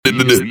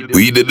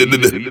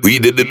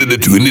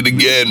doing it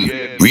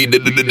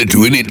again.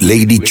 Doing it,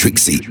 Lady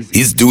Trixie.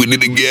 He's doing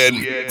it again.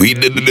 Doing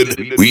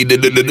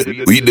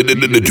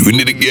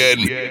it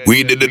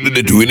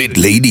again. Doing it,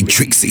 Lady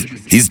Trixie.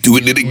 He's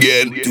doing it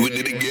again. Doing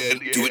it again.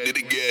 Doing it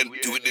again.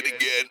 Doing it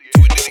again.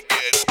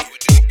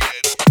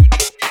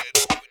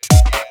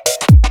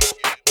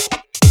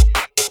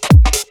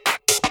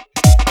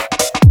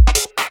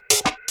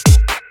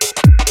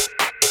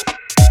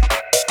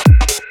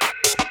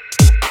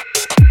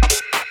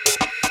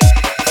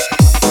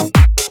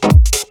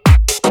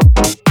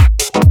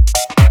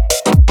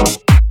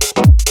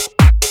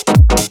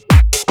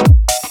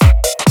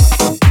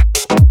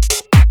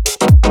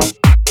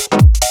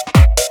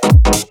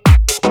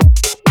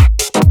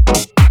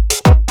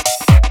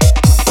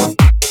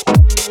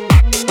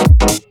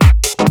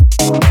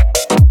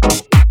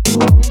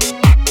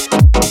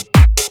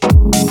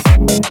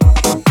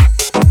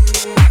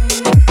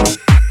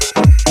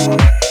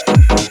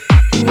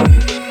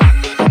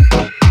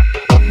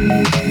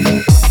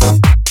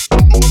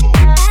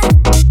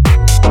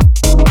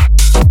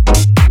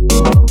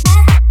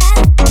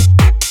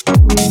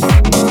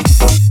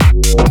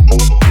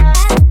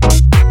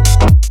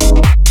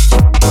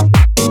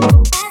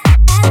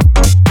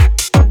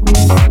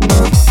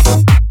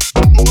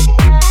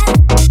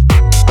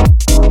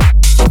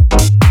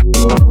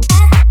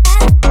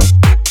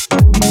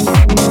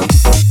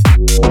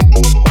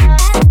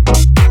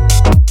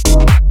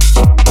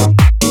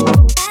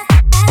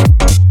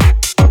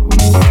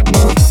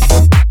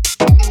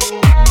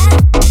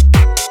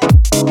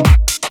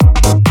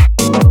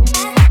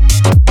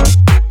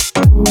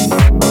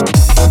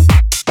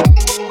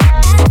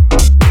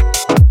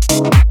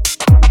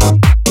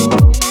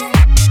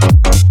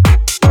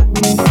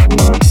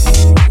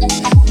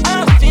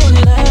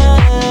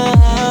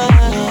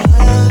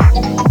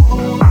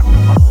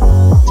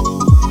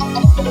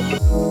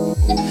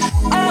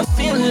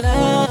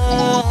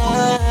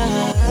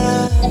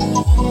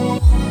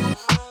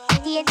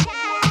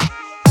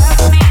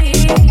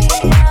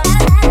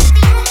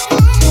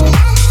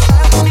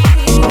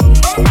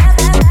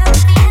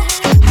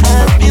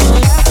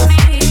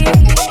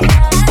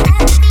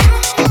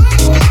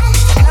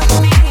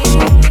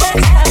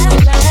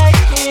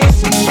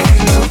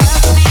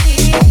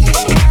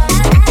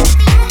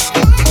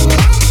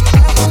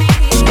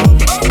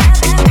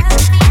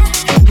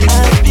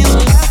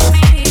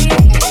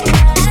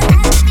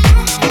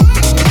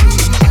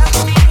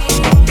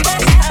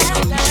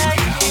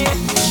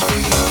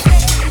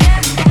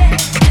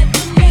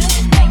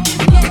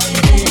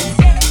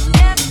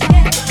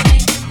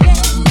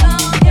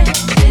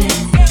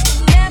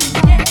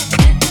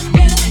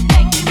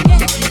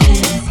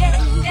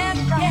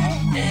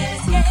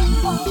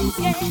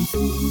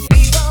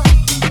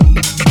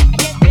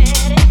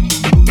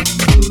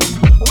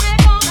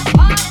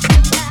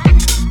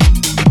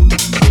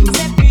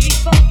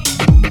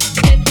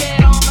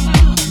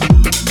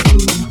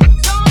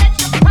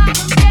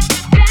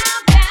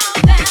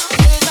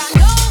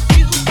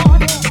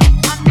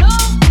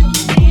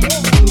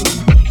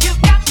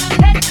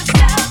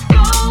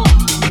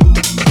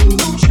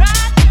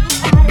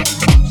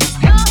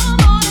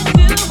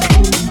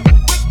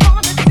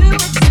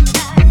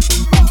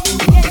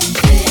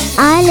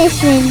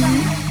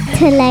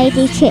 To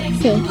Lady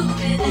Trixie.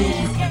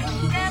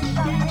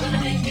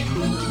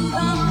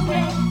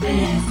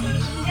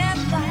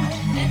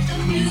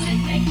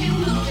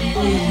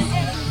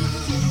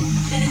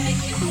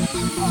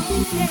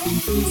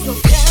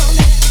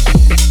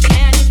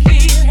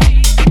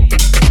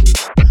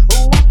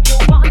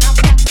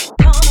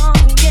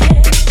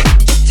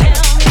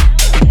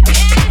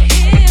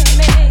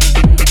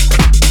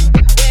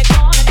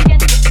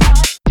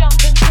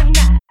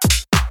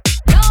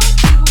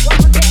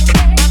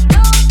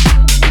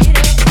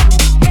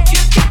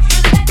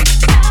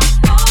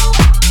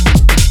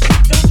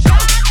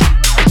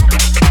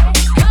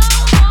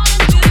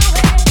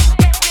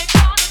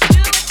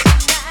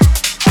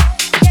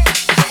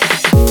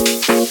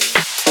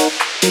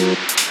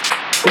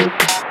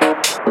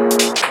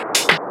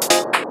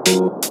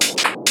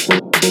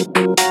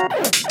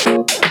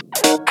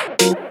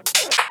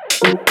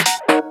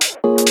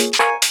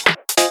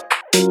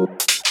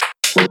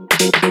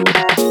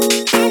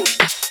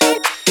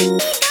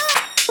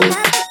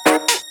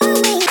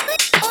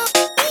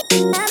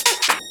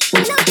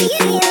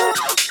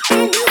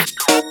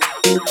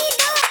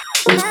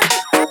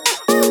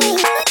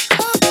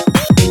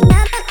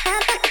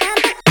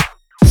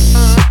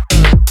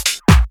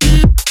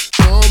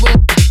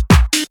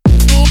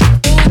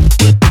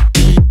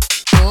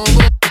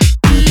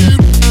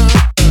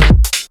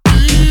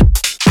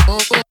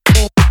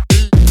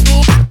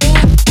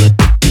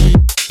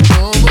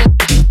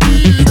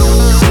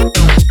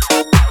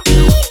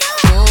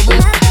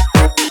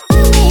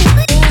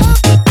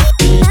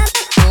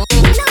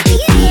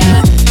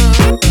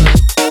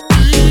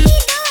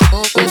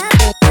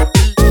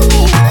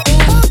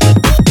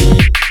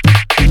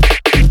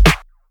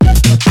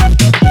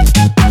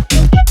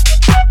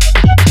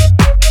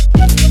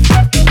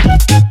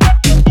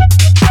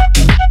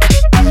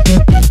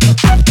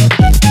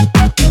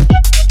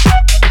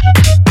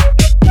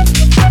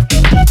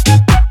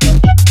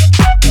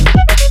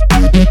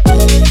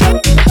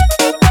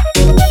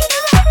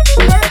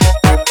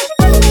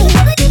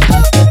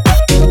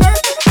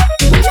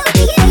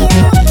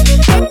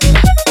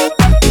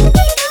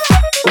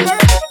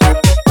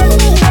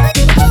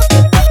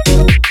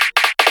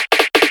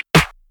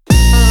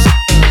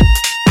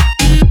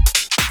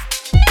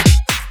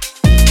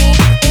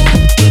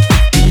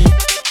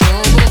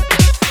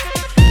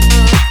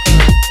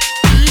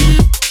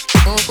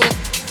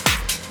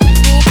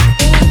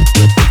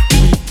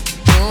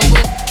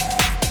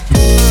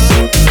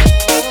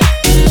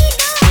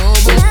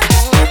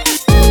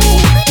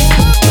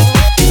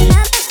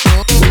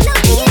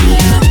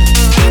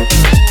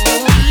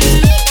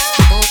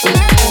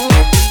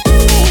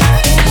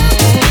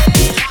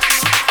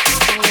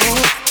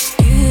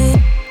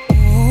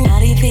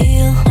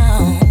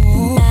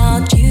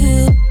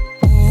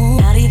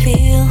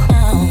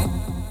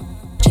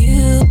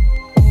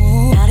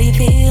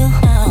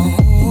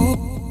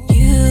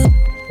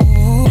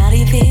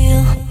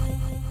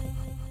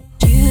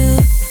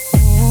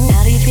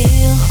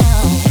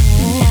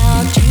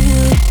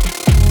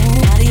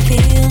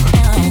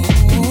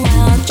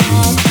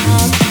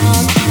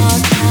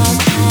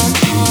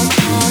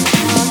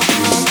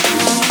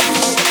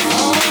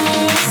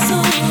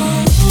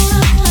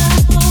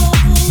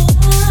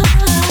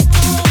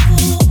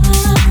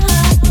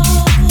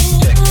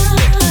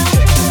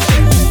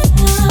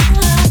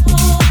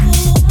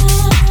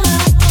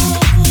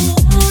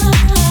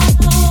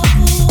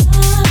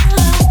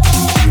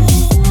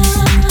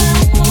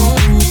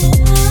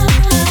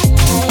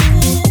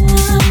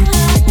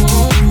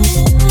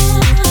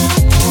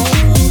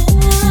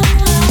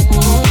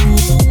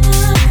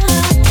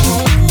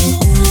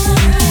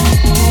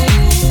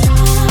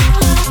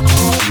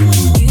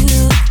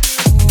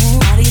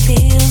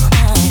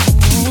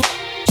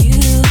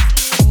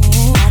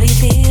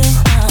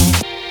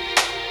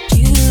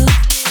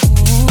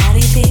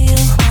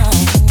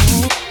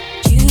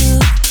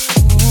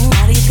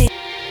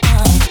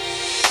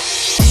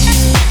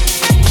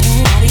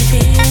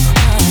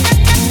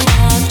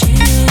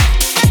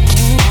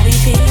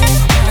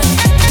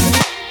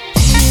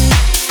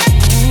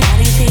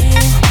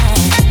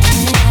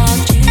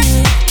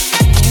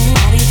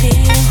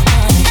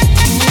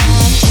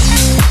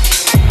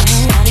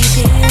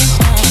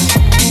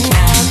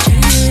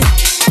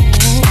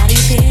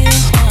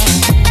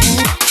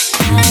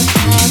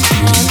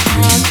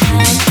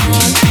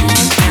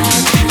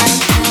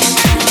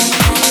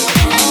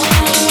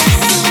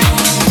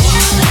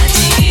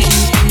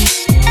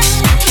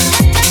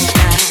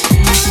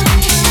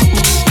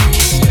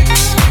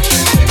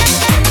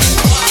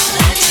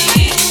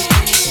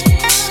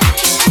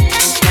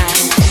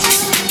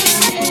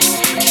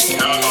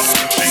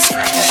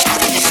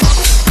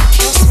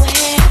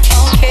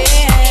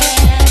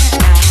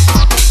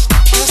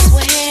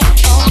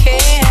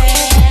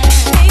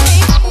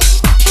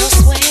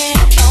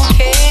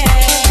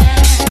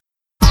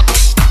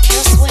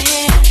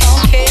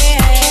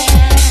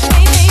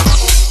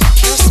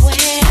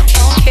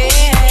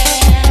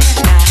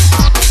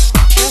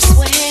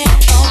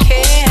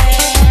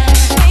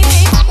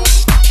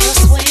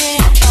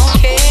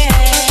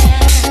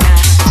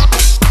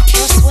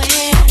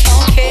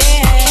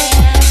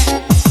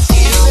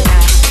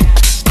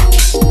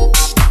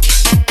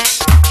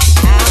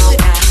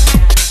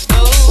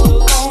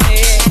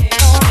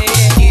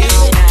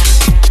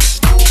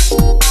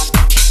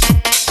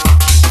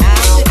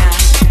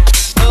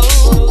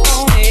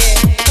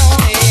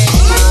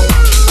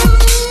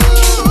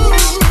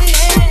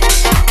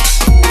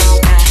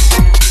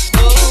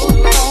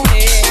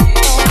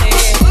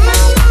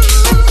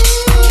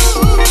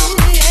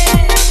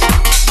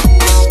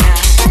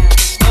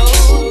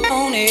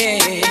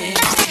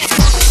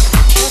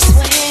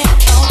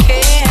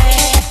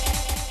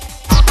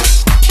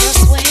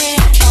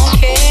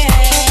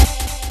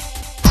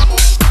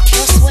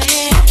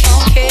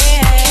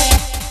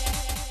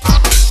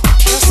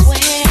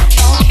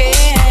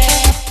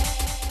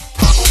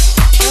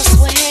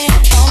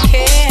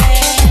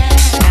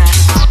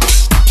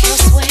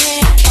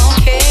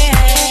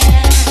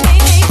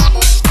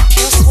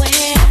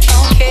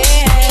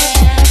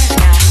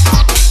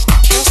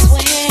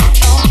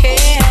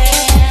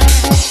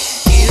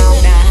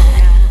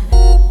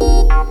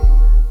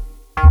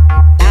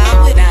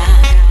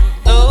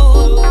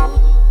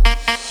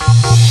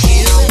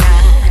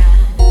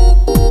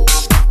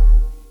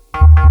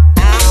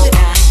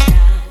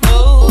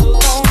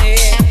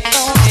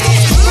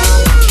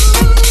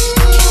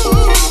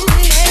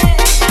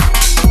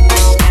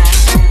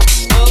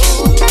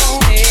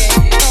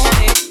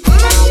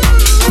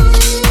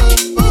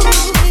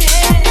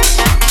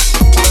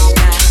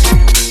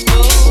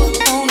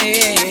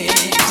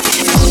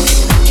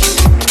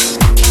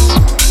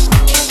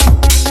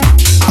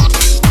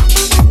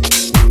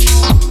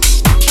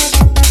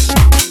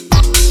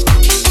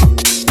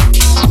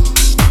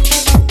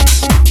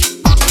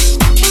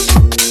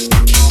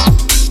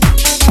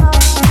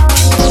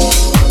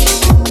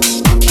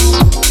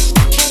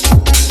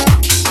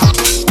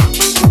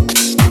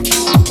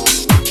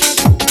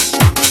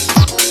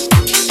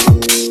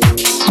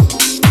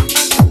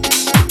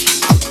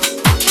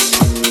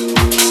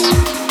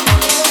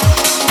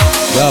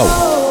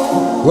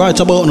 Right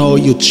about now,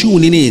 you're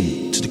tuning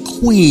in to the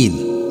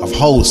queen of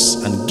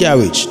house and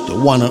garage, the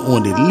one and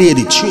only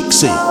Lady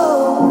Trixie.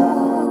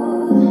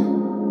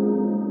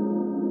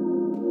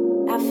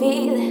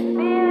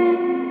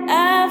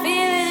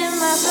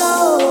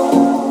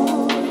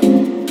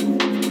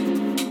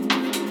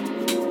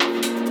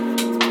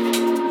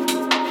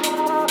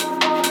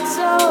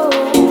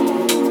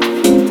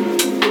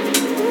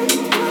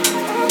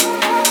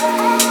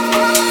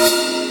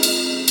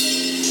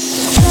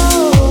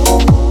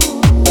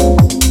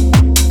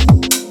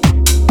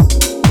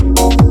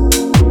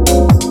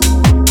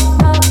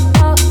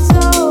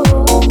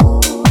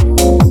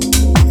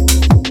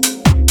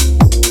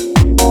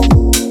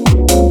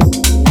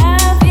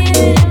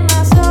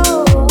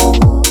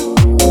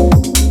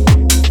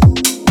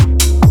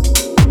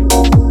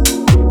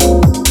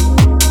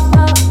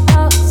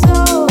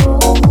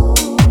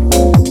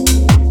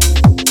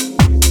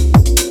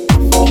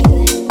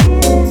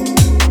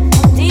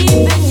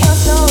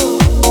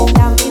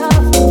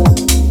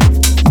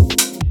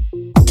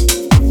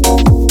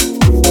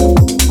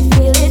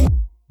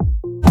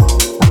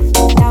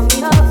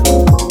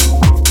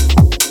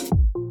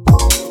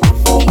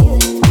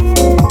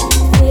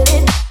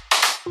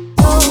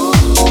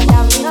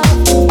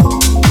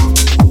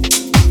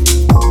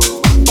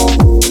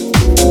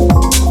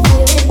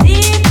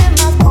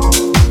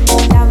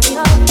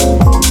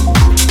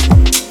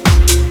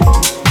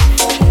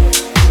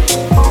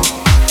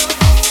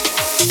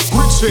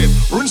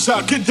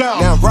 Get down,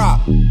 now rock.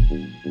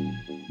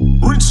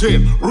 Rinse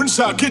in, rinse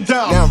out, get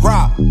down, now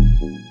rock.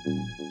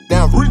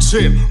 Now rinse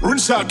in,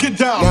 rinse out, get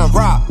down, now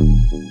rock.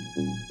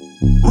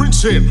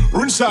 Rinse in,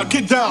 rinse out,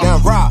 get down, now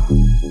rock.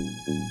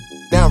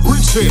 Now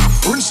rinse in,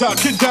 rinse out,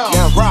 get down,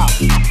 now rock.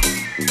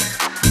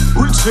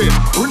 Rinse in,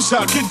 rinse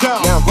out, get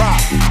down, now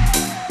rock.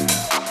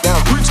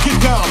 Now rinse, get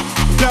down,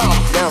 down,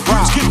 now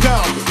rock. Rinse, get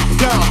down,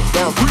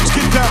 now rinse,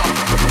 get down,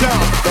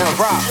 now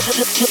rock.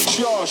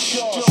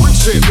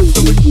 Rinse in,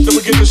 then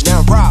we get this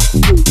now rock.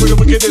 Then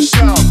we get this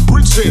sound.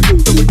 Rinse in,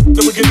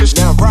 then we get this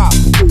now rock.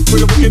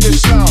 Then we get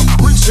this sound.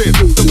 Rinse in,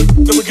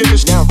 then we get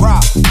this now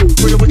rock.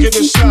 Then we get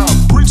this sound.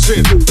 Rinse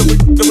in,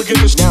 then we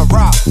get this now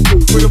rock.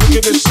 Then we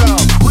get this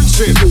sound. Rinse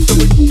in, then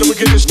we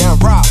get this now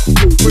rock.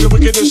 Then we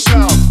get this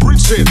sound.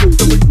 Rinse in,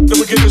 then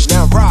we get this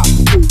now rock.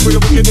 Then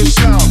we get this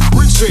sound.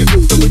 Rinse in,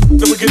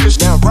 then we get this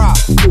now rock.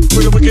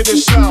 Then we get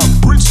this sound.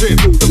 Rinse in,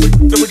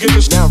 then we get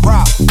this now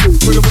rock.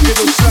 Then we get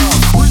this sound.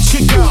 Rinse,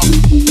 get down,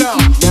 down,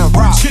 now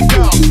rock. Get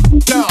down,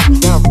 down,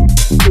 down.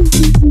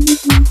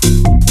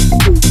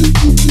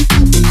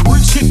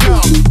 Rinse, get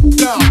down,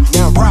 down,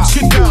 now rock.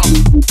 Get down,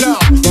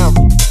 down, down.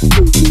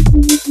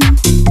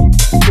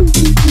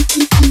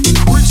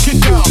 Rinse, get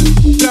down,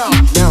 down,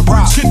 now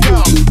rock. Get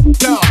down,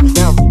 down,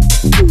 down.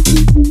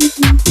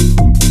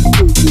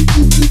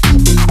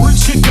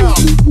 Rinse, get down,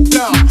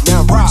 down,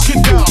 now rock. Get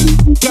down,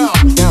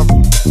 down, down.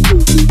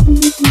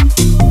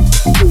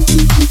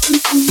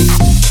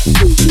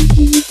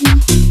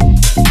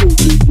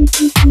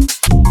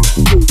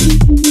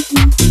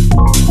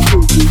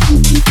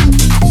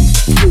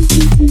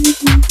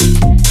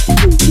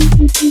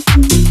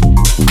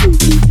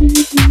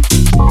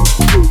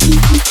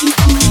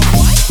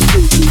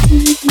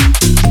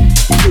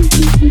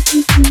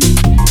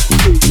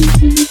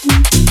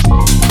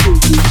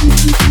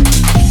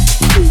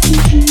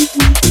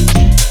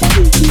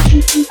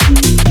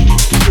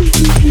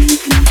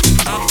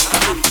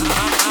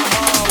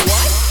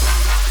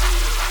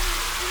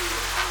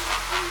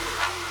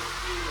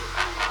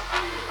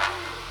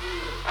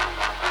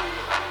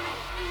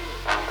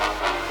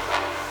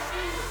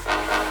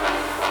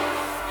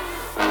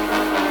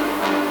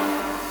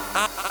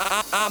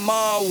 I'm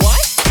on what?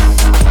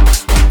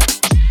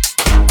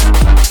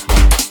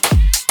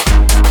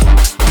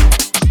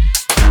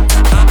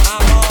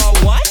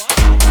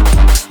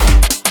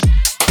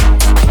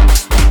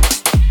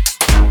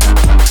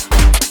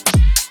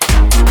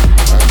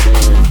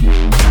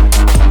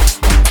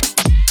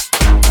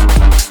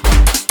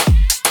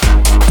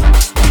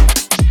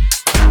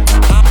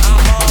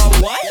 I'm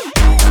on what?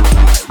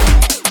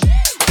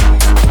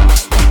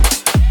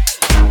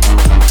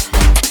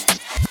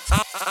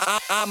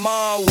 I'm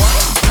on what?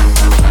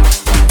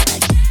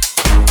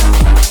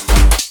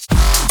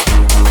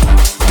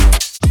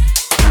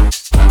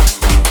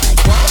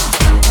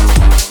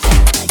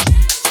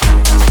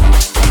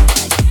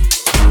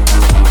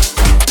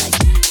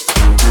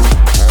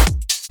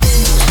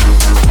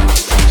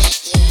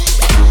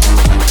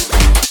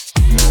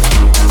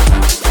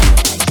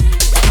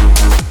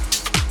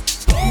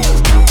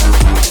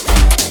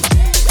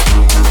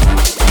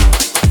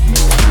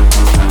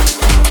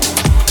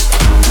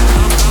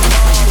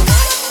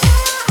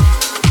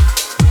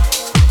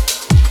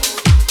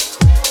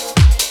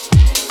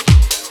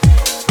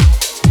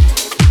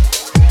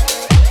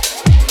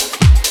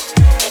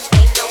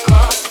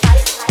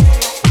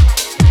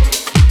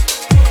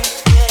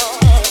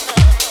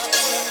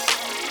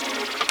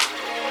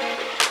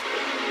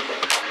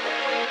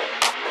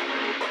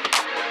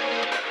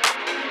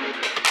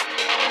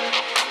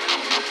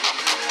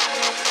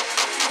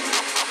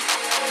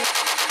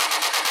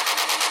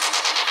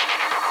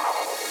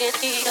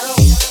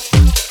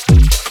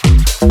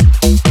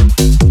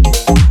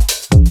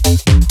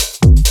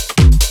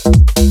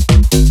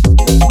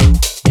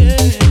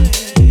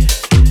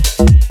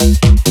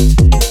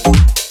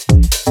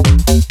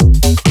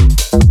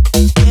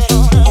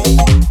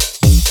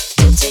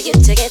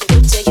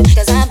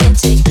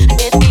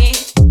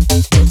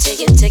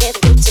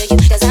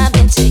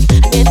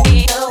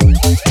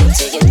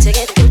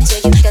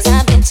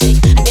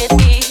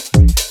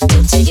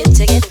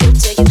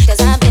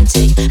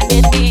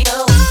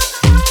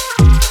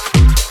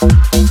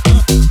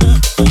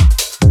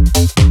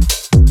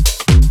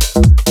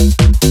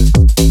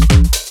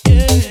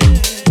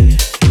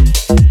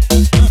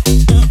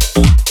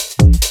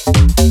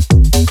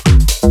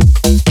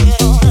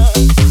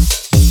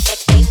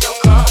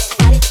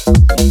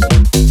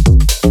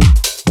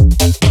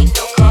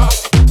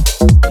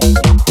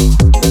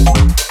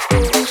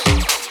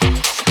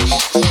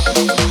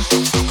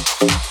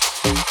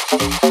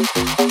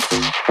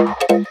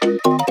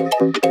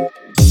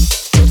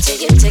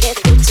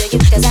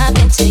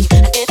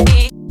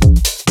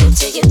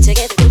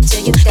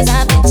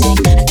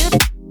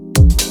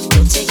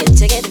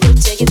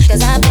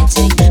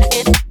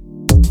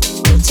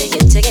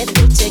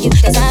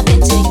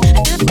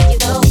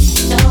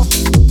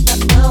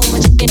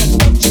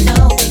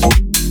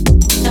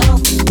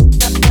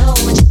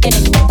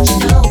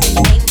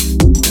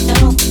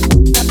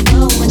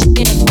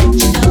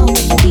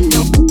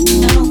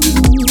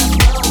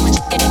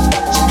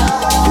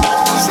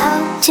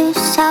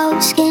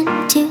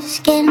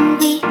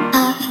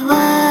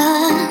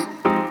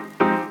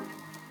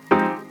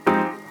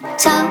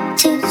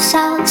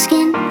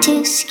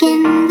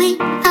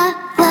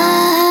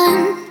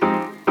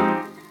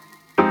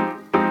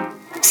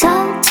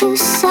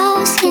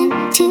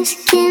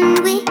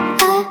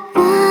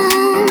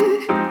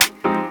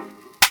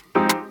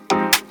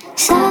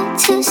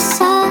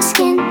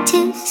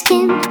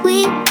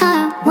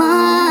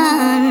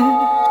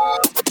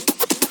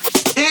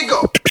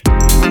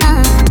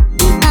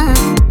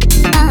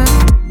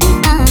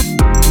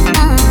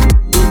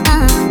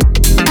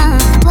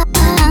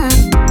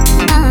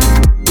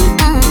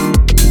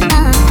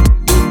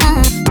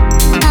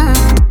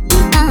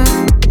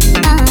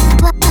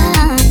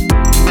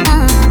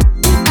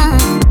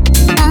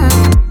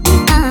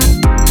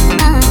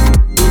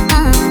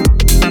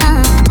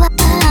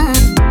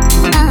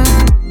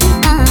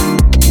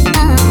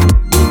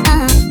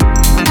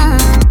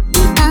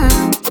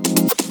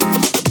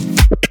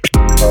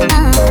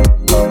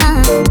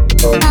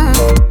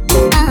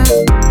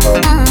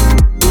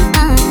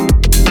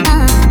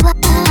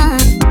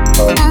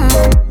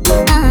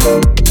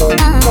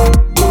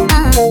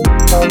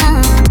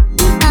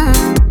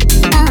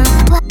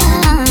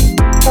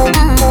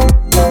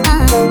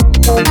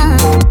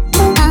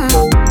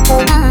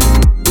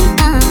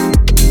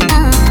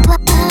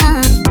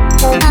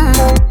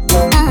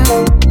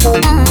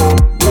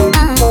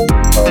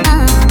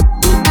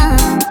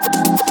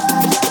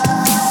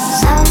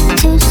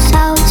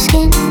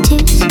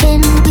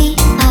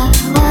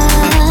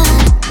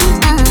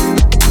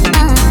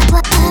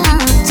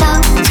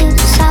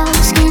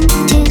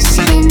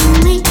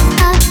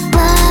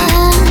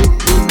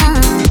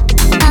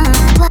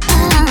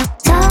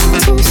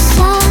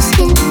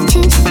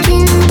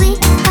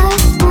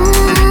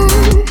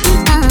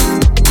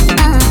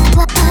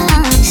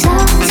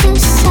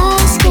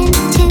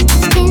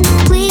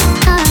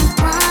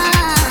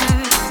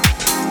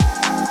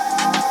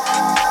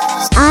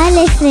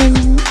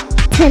 listening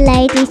to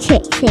Lady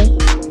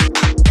Trixie.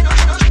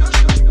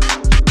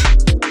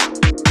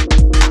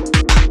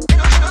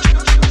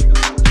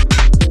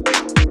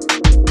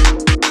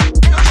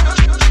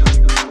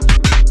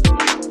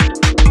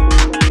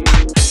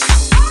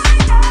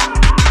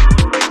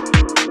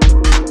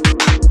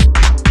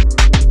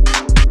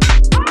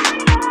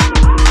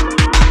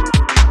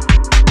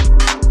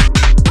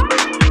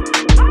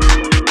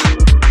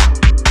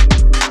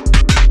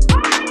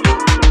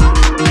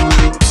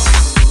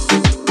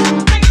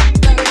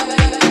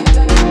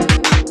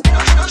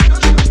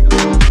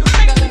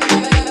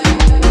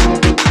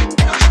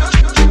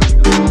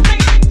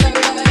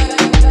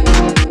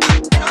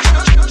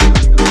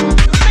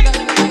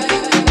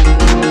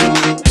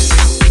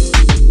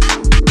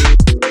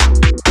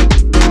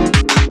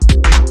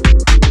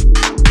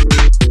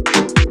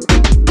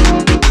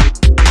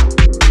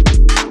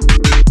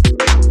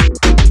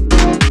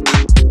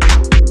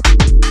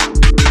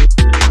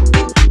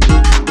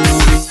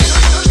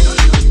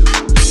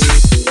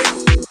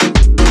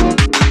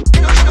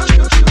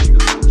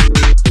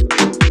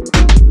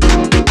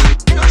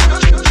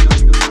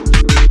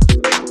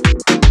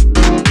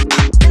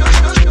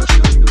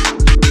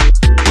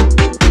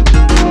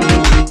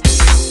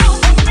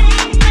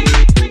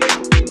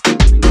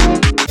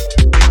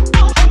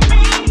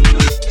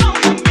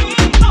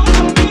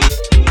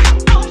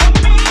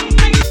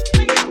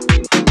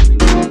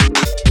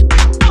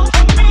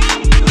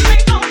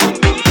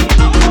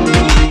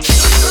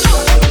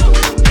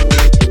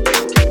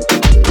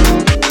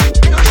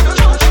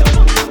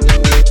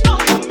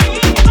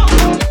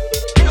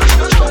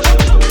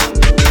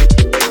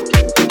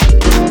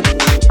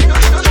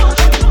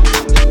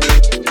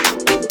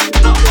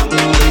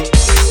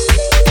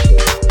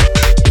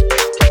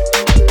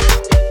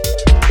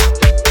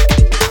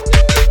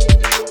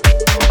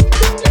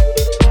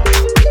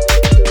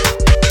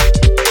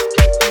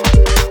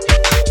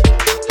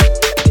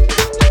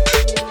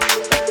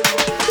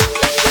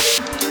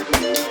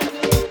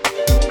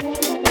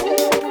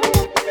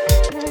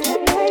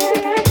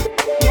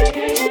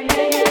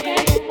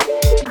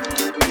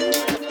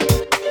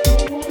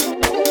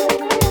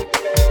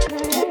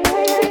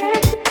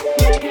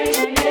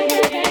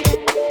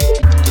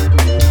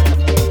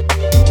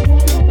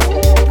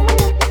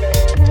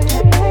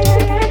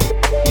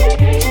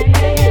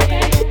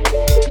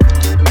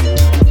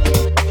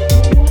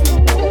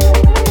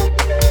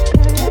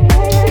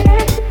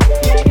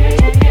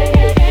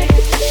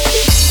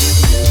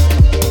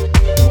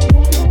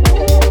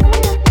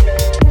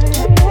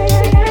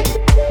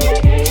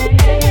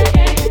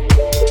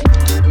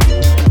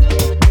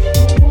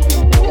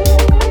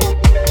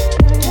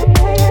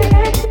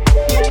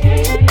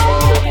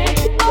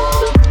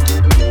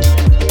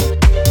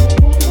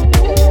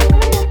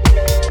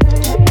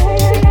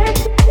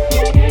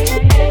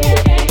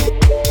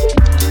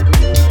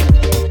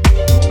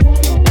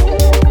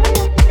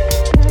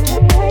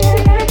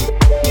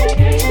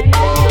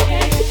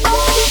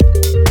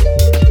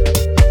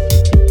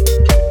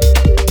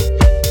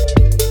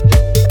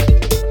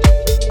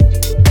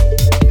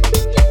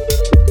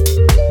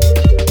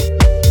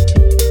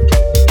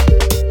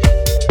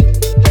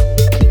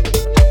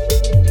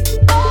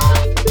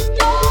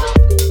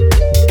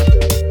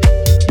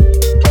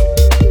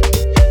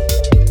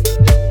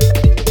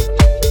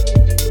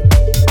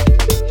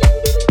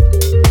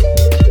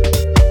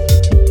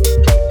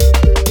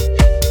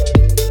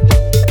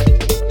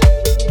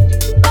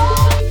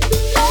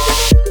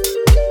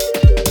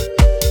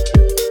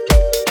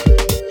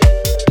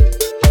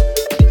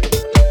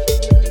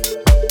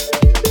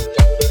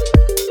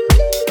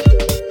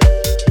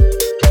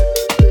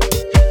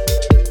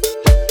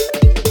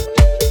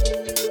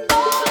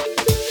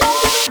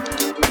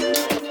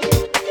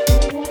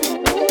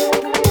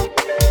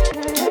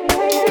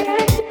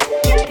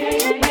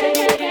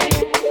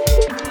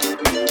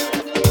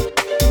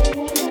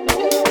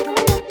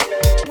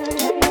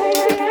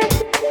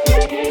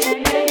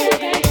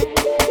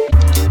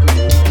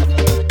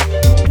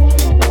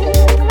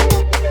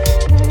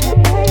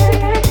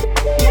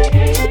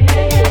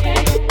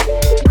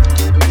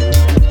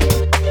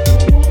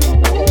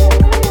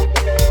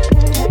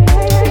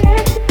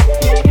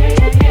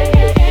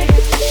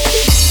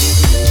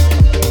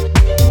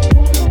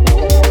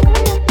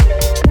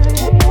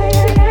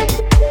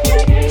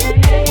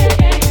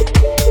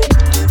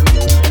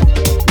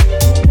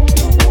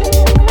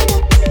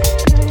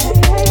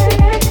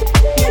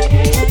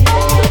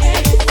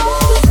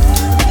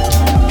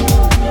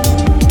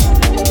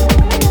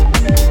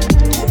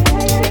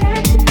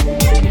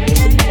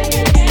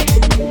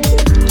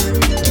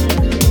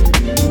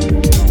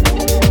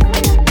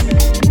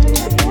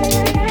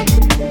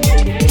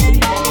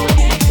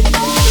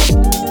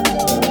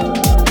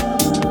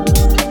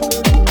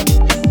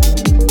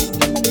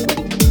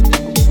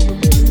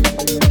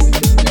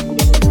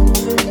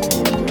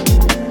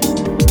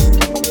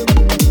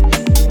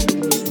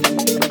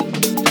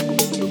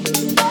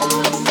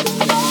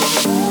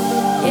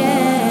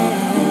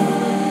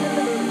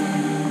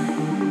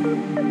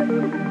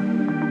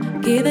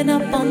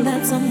 up on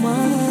that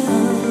someone.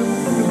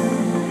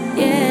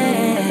 Yeah.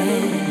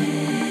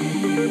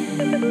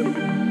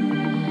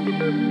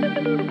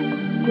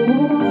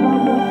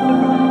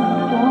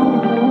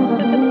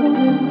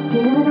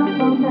 Giving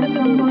up on that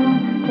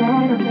someone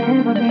that I've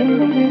never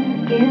really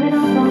been. Giving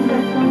up on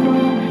that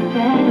someone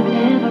that I've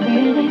never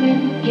really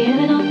been.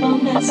 Giving up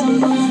on that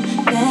someone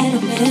that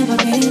I've never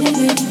really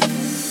been.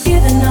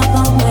 Giving up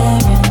on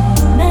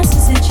wearing messy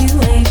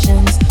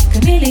situations.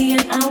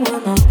 Chameleon, I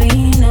will not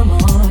be no more.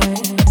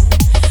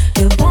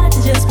 Goodbye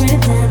to just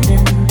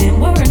pretending. Been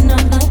worrying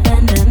on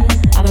offending.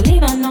 I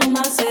believe I know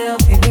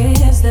myself. Here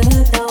is the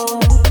door.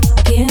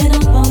 Giving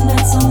up on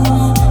that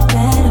someone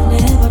that I've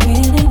never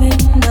really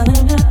been. Now that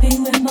I'm happy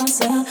with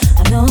myself,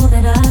 I know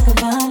that I could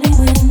finally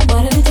win.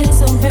 Why did it take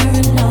so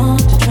very long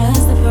to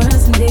trust the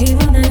person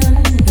deeper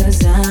than?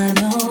 'Cause I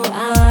know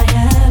I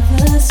have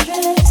the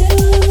strength to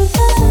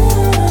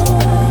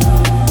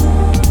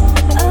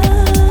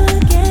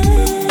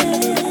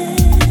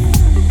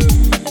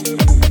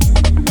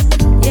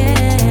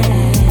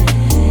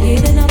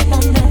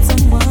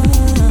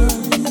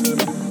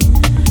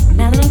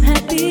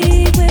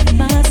happy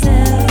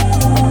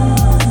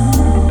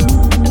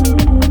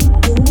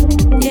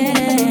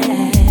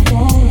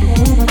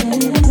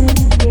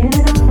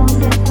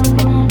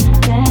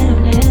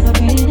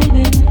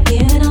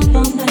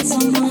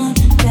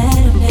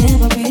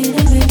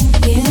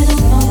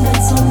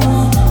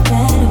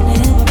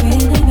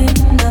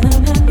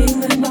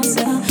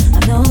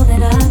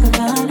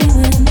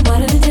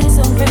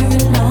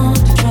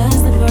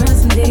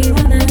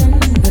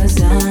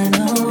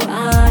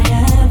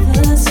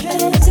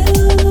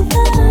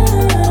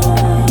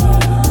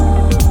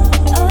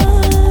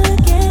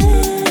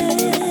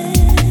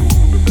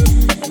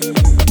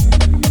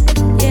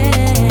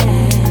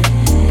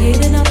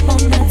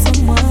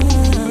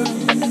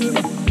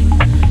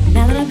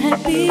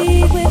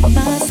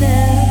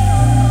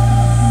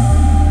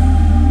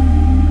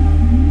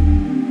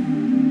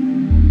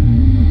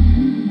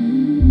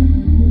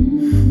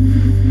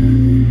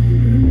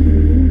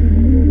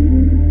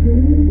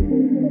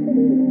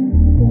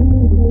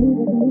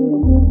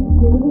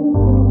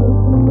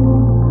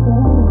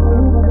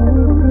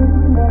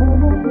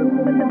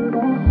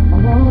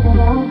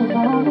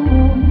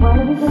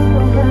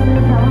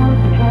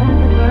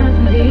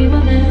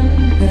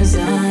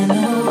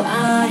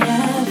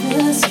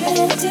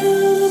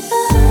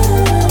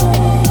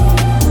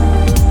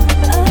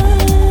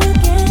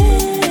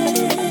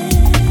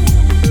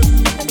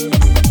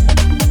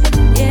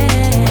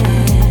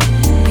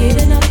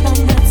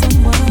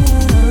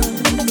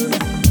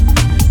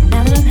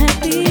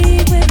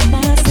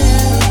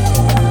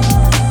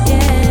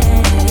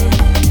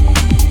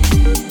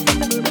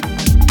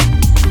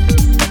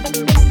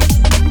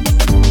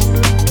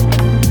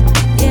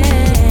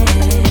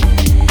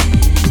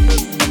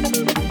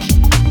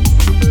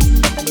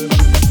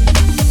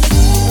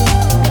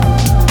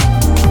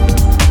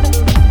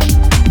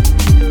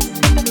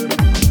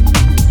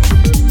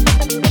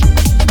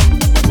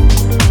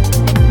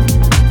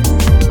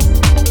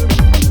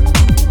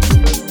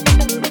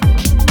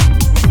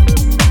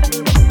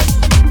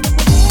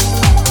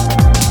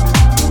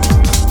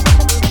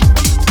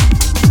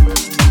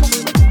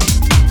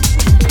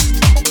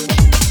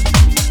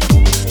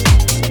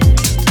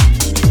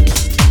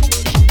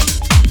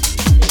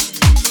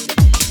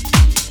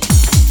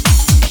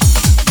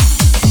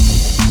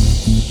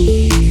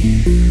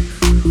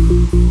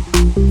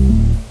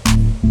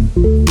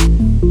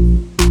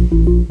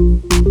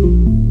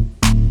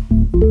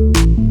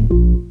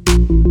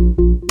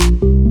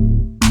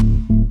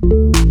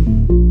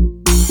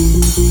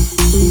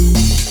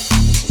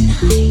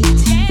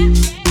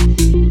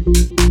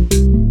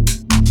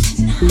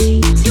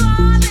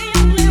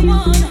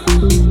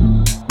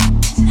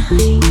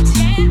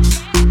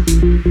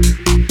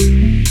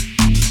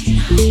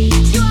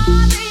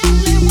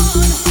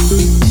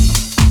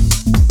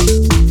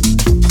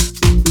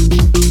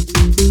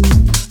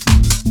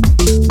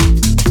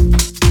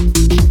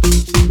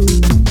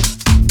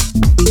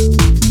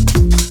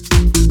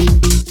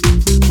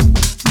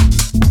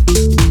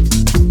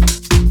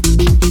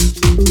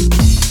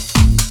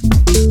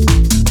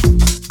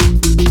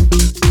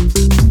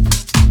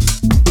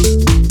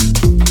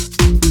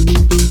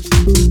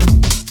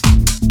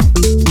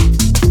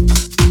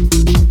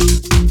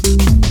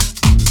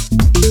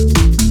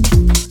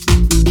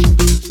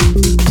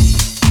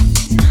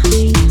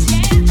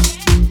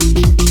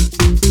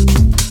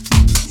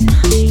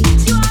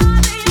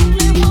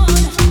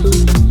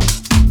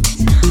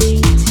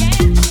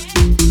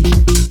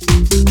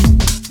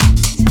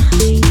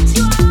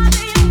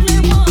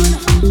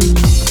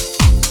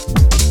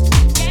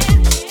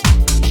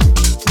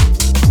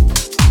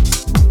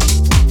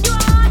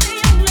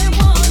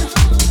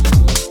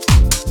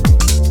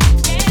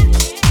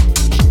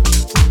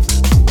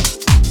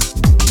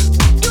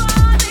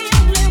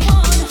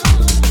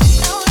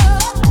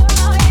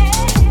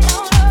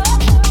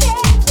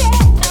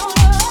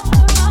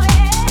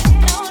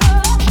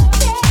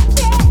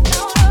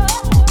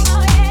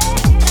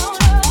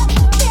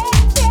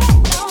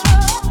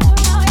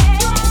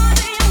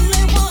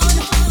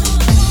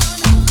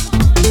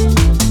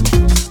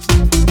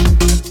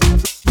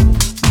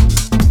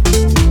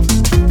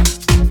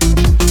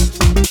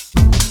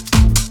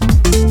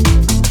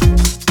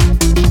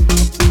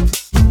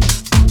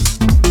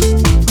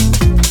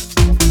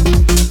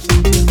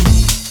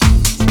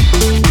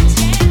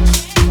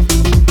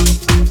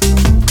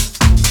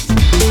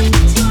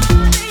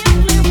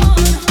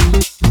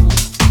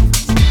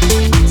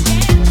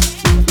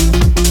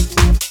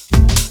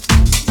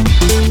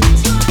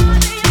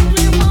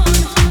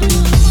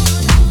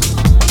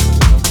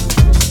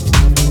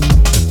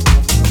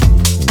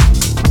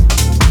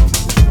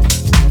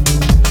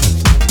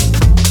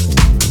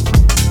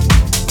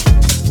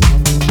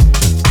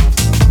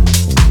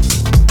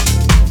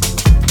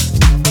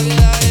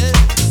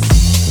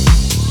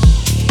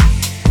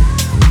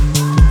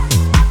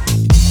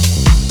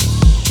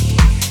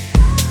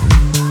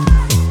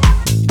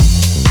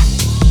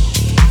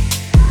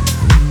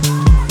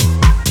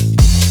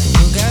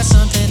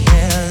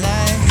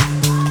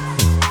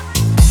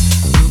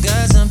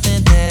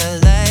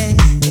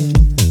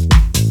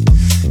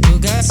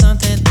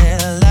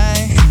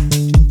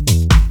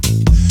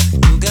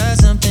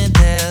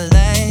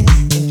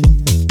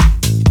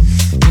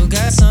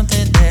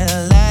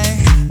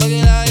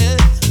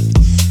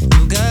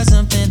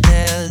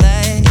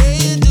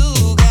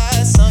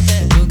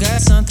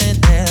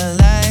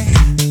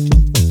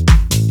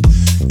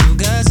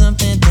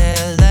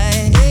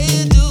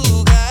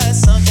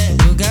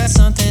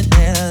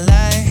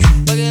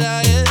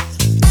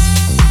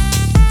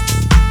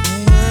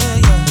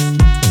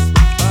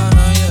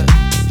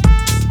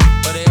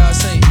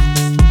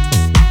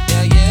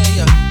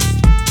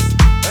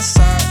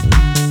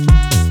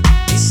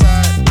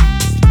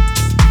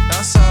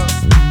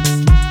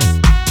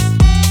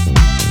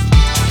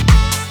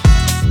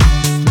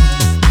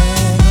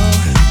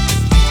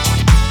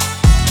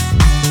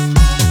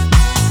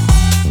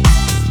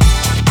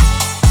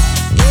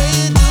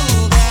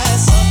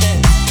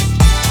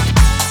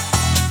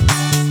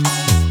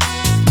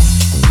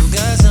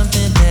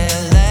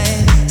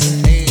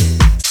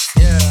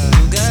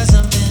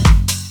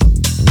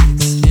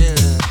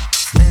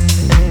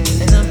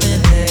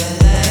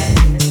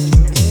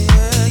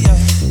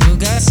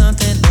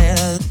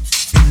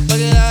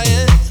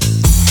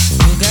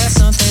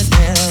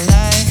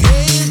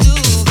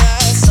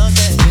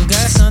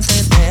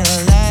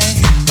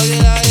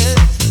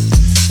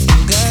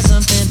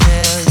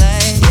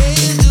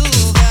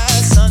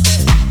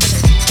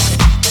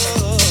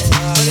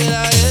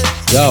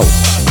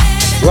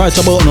Right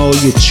about now,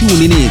 you're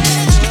tuning in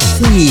to the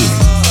queen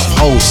of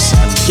house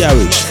and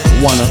garage,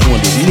 the one and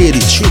only Lady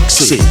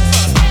Trixie.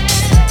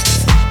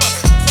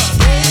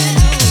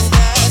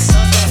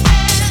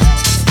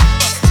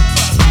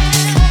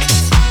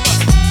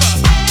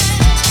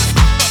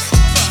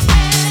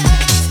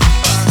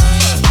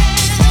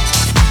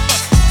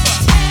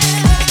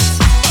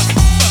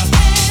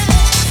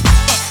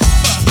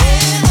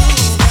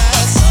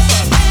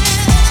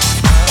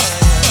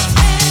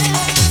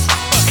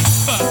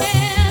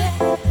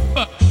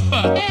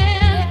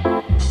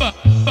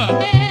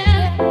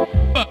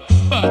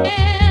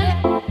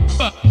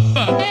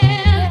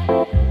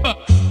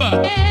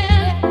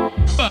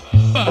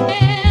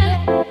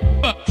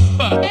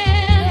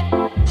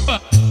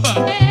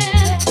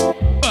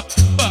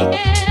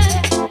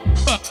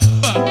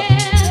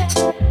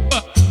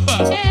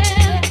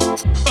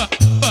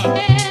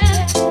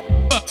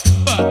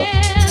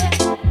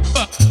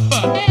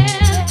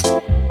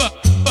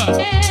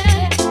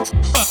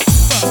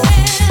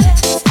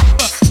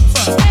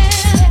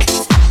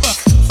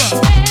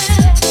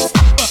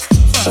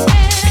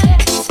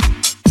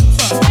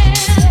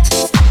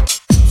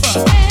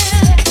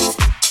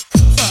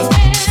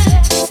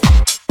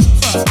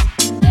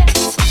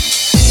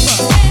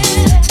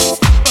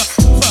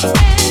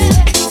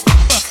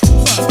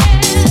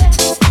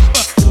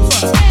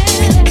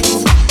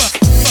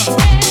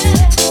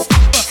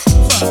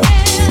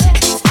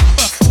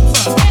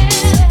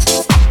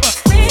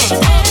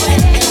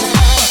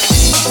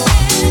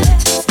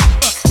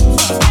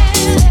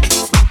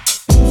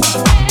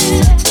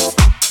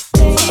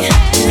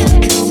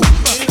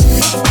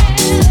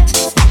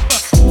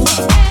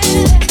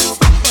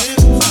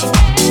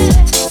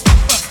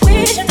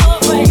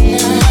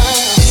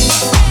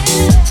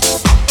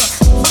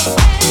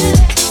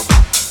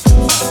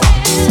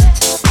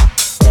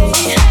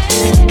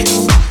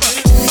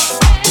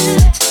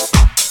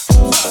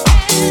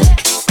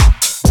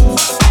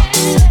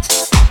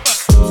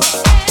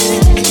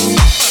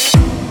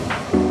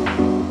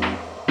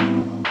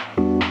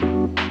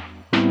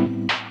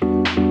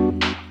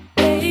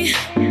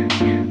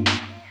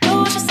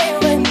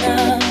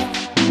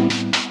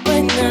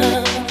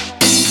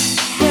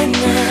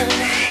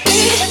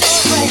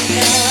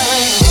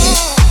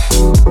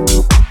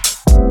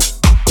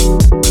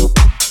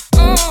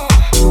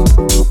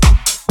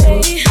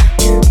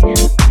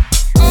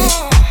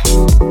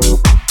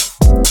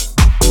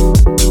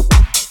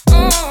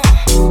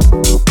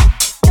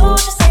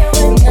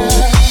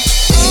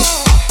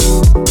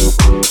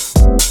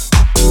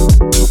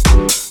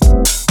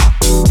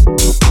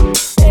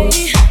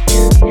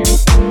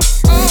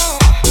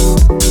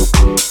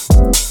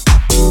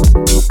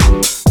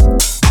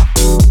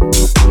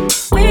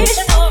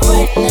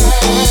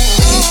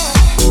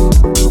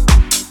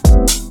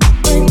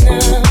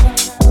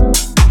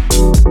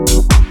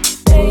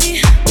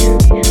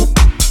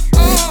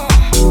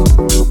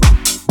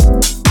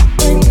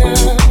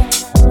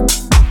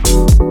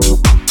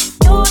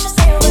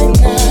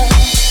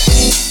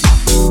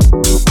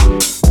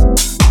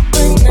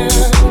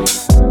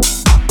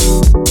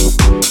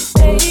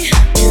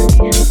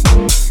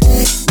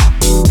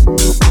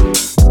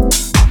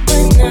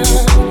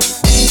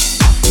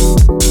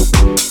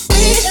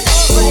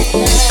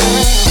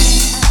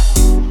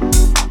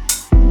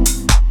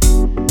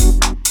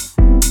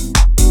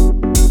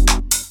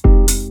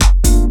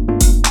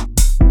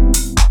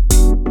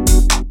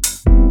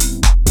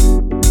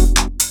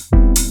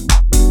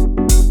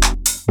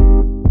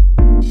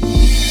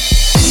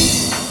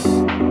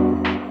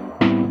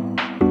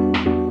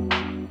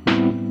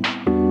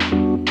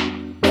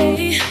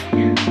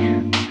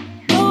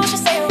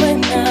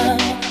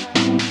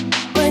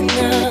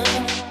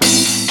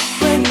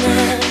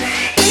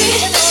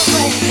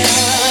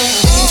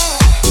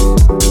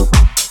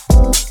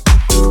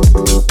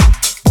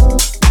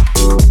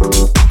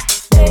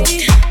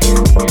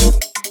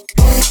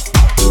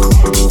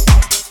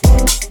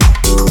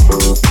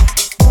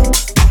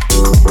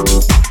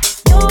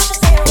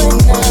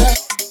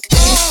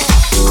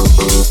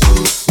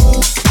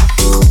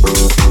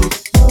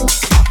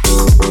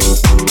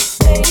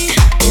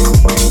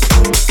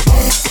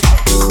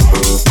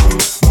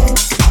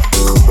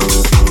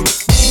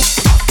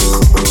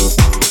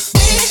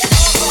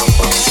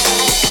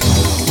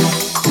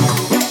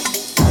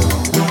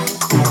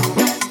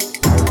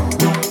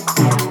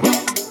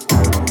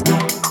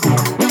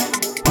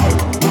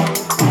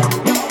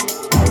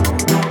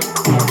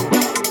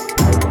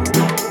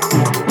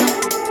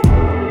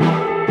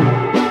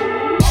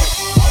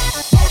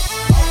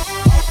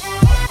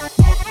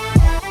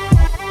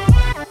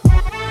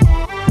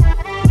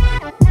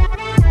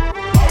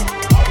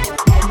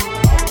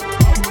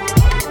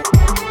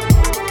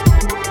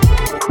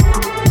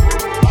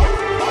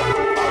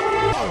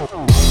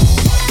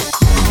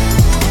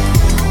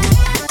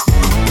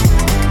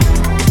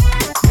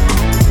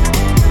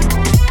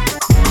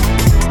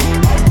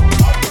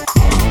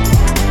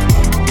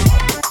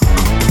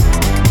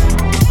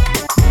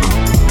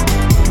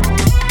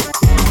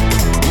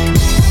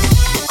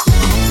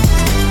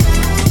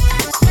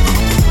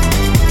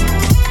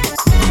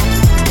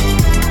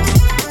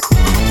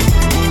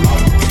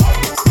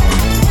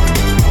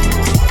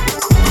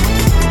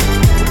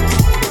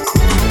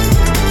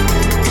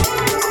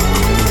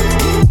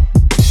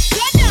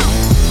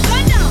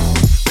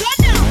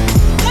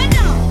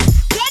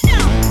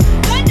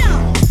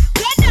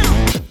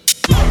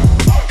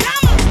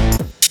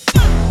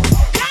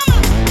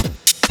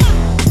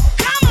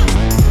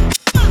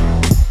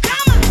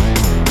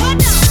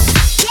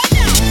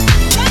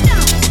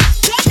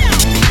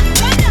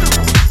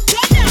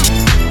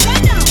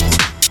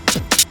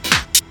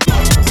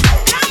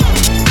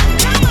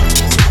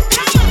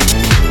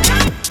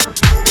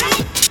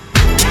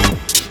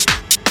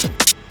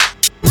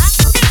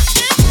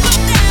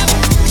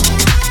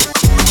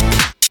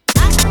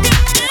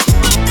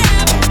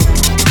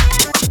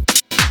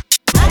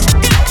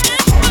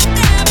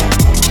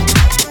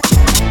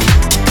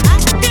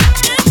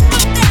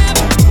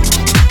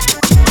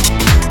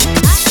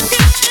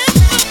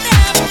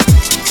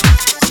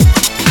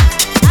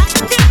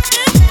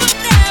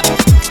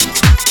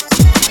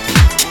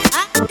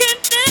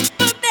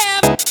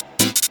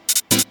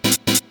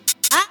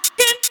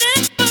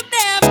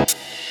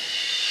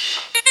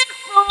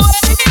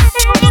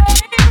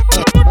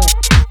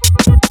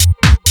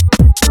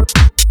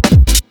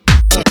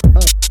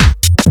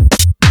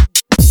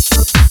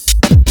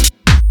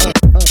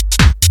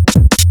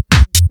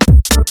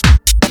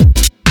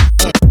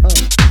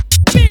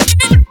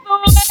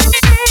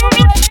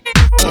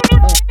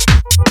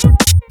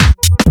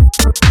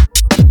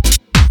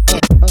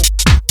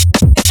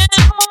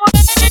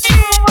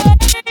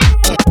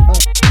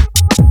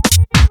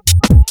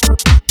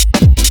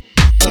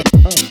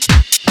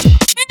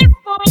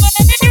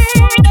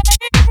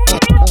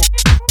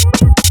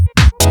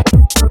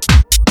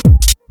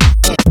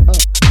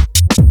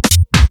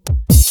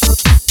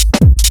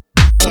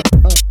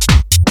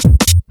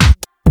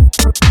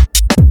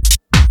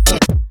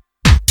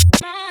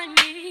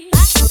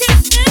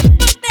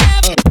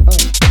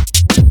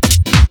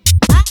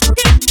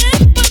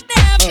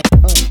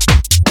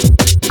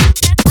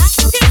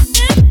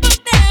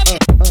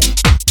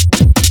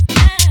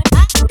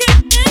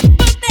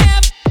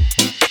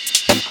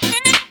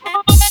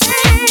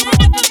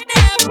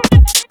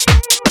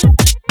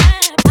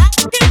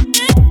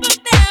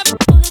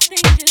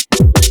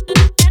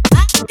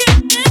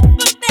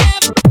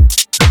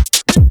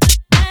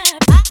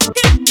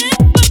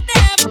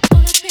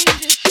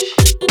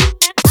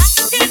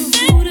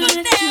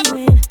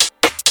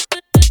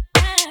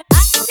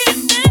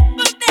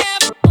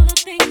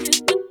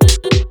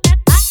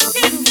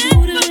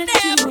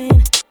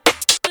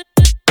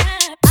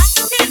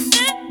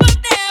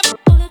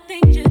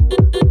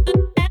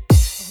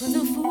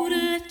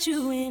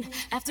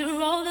 After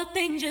all the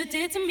things you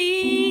did to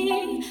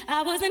me,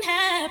 I wasn't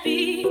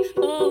happy.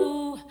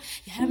 Oh,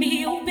 you had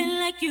me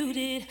open like you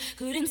did.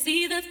 Couldn't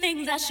see the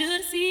things I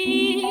should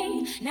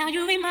see. Now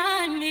you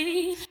remind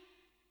me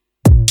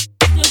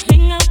to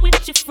hang out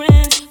with your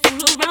friends,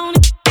 fool around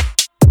it,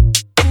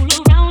 fool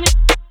around it,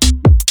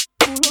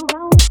 fool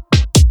around it.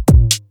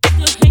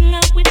 To hang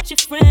out with your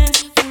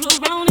friends, fool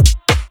around it,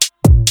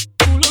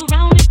 fool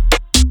around it,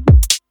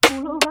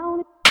 fool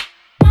around it.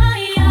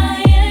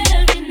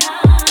 Every night.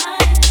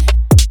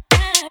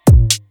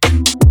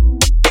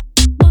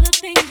 All the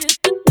things you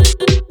do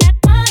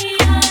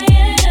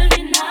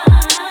every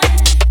night.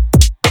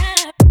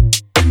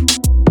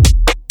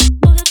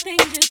 All the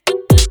things you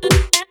do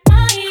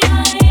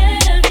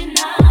every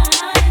night.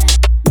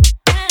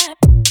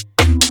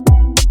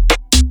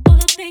 All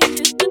the things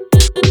you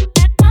do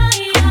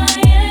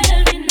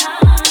every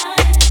night.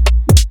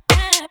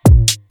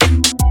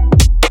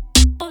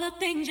 All the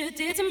things you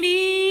did to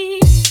me.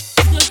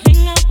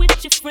 Hang out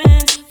with your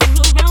friends, fool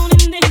around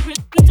and then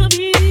pretend to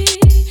be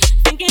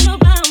thinking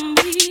about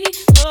me.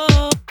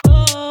 Oh, oh,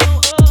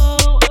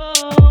 oh, oh,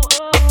 oh.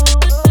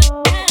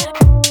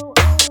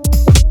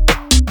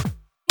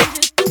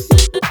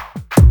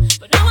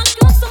 But now I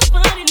got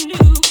somebody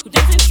new who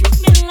doesn't treat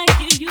me like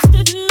you used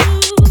to do,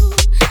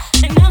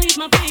 and now he's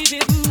my baby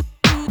boo.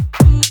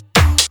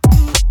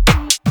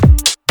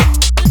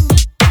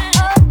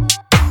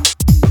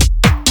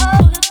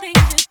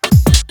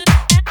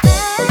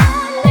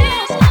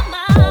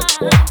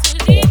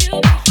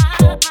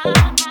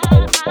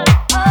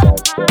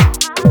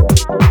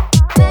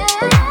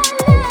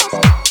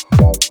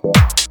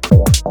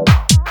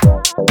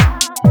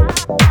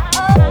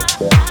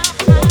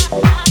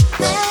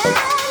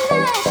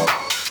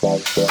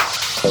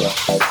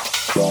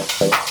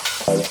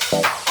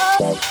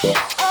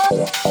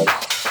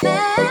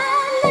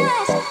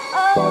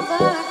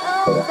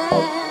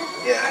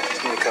 Yeah,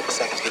 just need a couple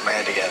seconds to get my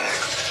head together.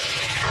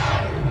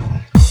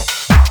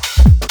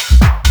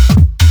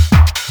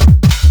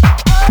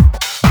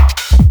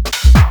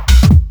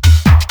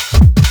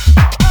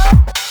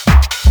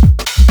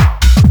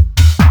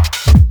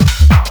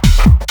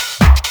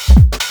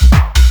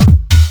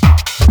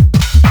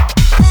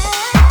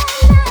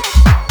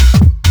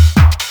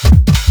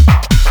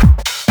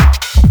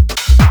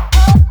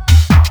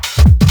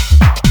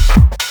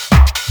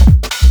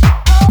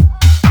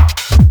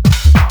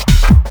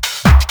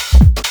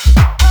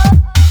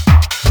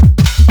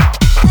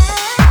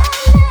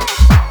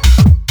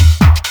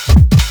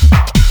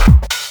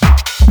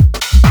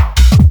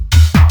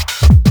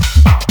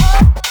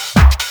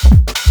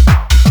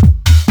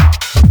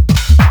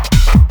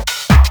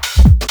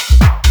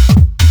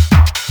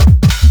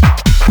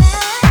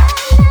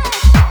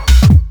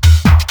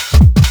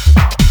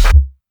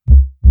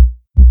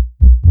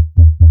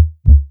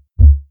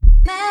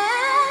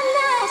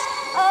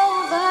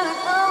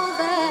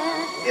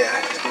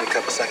 Yeah, just need a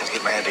couple seconds to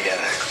get my head together.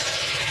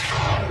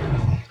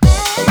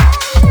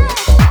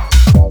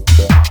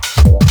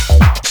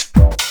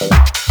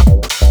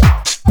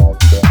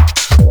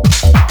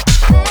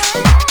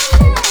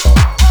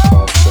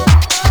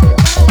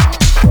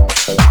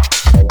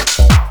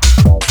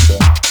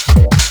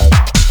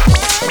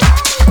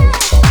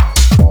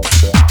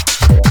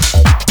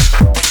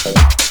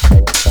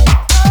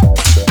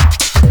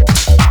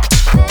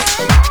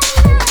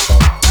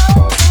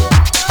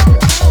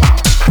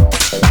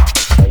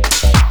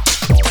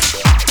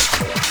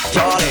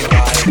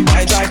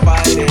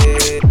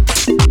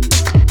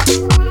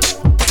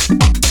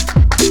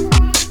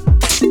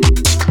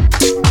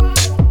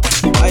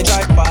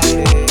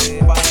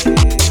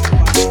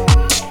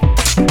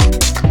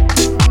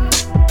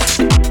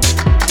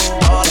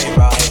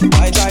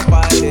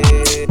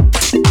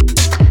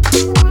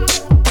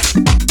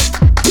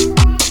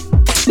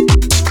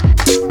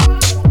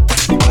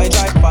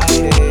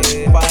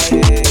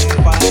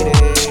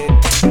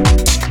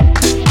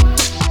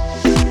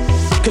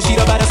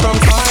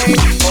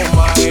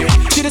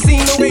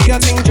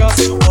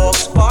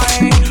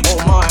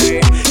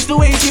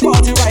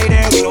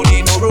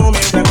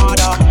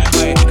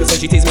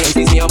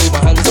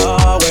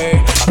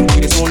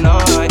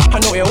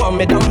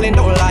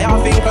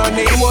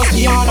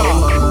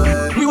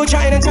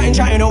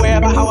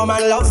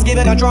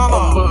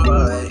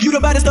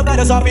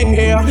 Up in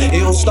here,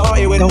 it all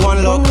started with a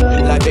one look.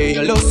 Like they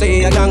look,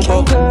 say a young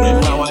cook.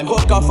 Now I'm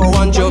hooked up for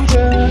one joke.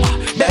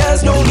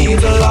 There's no need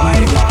to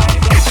lie.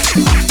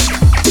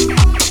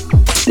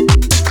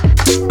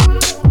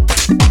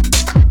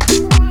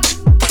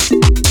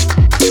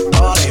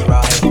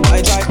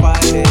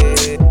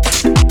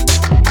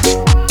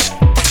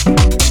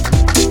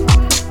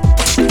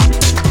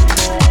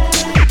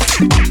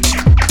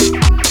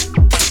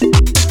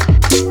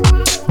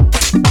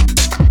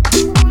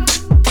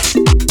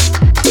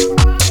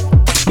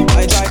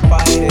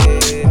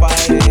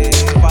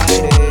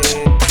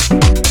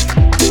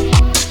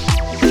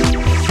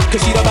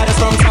 Cause she the baddest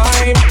from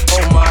time.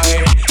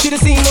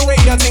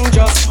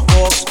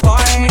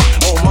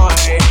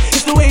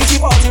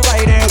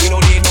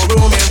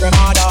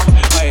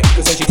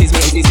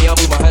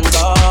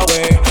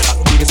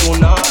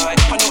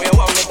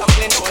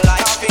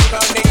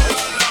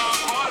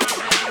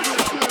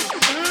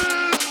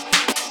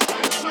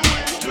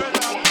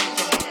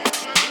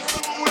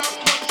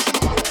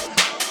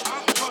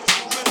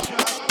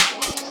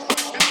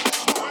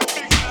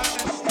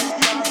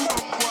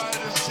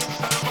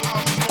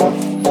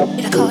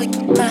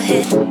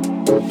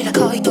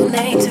 your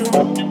name too.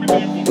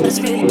 That's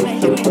really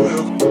making me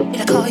real.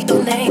 Did I call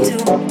your name too?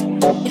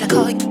 Did I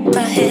call you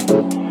my head?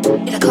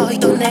 Did I call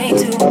your name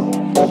too?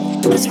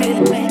 That's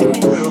really making me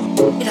real.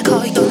 Did I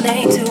call your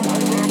name too?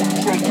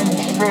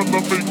 I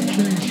make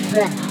fools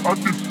run, I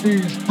get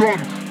fools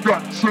done.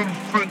 Got 10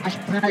 fingers,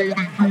 but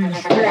only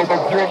use one. I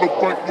run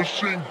up like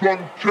Machine Gun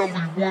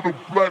Kelly with a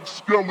black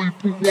skelly.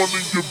 Put one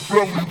in your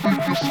belly,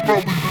 leave you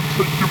smelly, then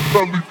take your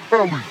belly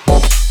pelly.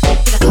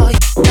 Did I call you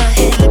my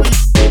head?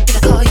 Did I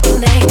call your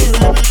name too?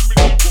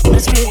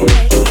 That's really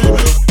making me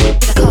real.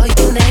 Did I call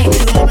your name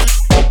too?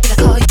 Did I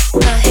call you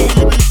my head?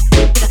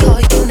 Did I call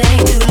your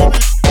name too?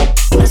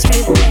 That's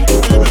really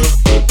making me real.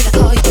 Did I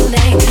call your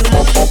name too?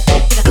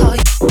 Did I call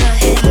you my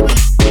head?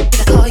 Did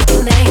I call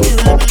your name too?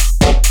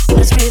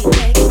 That's really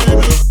making me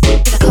real.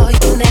 Did I call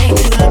your name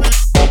too?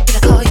 Did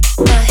I call you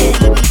my head?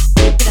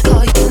 Did I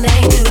call your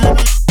name too?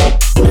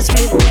 That's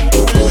really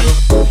making me real.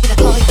 Did I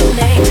call your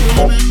name too?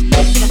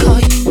 Did I call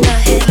you my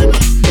head?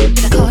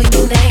 Did I call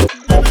your name?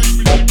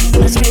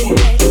 That's really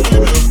making me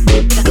real.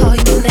 Did I call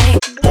your name?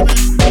 Did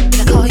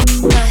I call you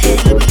my head?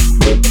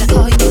 Did I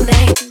call your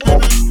name?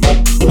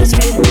 That's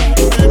really making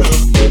me real.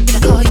 Did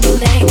I call your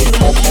name too?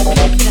 Did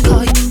I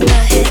call you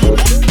my head?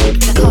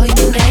 Did I call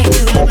your name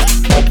too?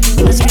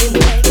 That's really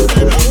making me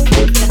real.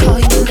 Did I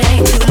call your name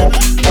too?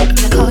 Did I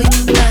call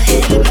you my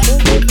head?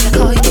 Did I call your name too? Did I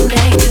call your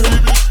name too?